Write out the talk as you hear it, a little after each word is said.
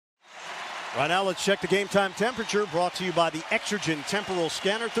Right now, let's check the game time temperature, brought to you by the Exergen temporal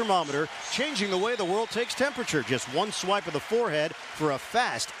scanner thermometer, changing the way the world takes temperature. Just one swipe of the forehead for a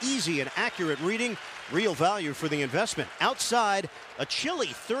fast, easy, and accurate reading. Real value for the investment. Outside, a chilly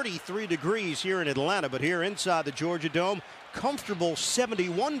 33 degrees here in Atlanta, but here inside the Georgia Dome, comfortable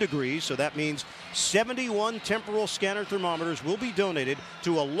 71 degrees. So that means 71 temporal scanner thermometers will be donated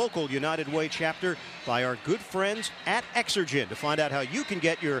to a local United Way chapter by our good friends at Exergen. To find out how you can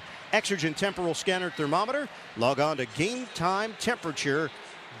get your Exergen temporal scanner thermometer, log on to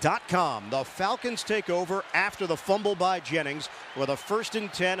GameTimeTemperature.com. The Falcons take over after the fumble by Jennings with a 1st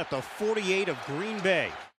and 10 at the 48 of Green Bay.